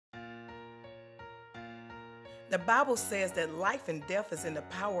The Bible says that life and death is in the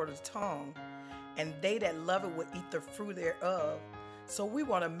power of the tongue, and they that love it will eat the fruit thereof. So we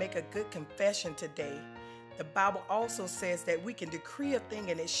want to make a good confession today. The Bible also says that we can decree a thing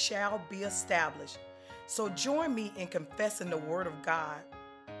and it shall be established. So join me in confessing the word of God.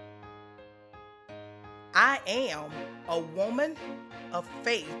 I am a woman of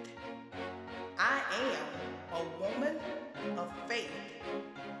faith. I am a woman of faith.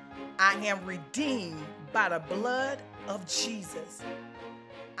 I am redeemed by the blood of Jesus.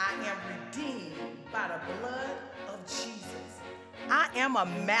 I am redeemed by the blood of Jesus. I am a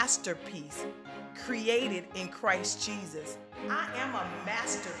masterpiece created in Christ Jesus. I am a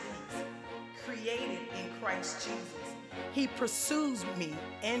masterpiece created in Christ Jesus. He pursues me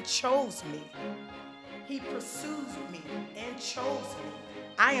and chose me. He pursues me and chose me.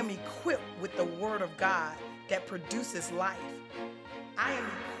 I am equipped with the word of God that produces life. I am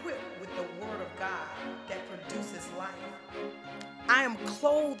equipped with the word of God that produces life. I am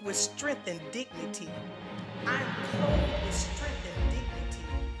clothed with strength and dignity. I am clothed with strength and dignity.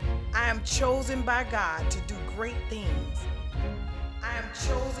 I am chosen by God to do great things. I am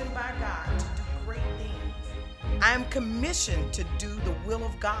chosen by God to do great things. I am commissioned to do the will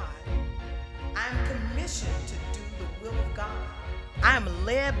of God. I am commissioned to do the will of God. I am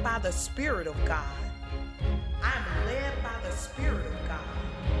led by the Spirit of God. I am led by the Spirit of God.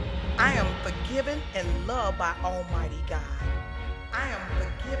 I am forgiven and loved by Almighty God. I am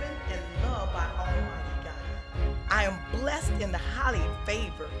forgiven and loved by Almighty God. I am blessed in the highly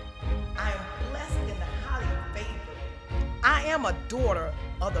favored. I am blessed in the highly favored. I am a daughter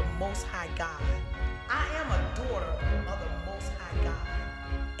of the Most High God. I am a daughter of the Most High God.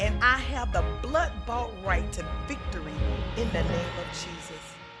 And I have the blood-bought right to victory in the name of Jesus.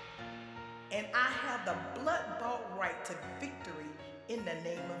 And I have the blood-bought right to victory in the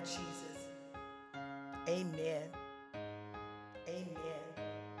name of Jesus. Amen. Amen.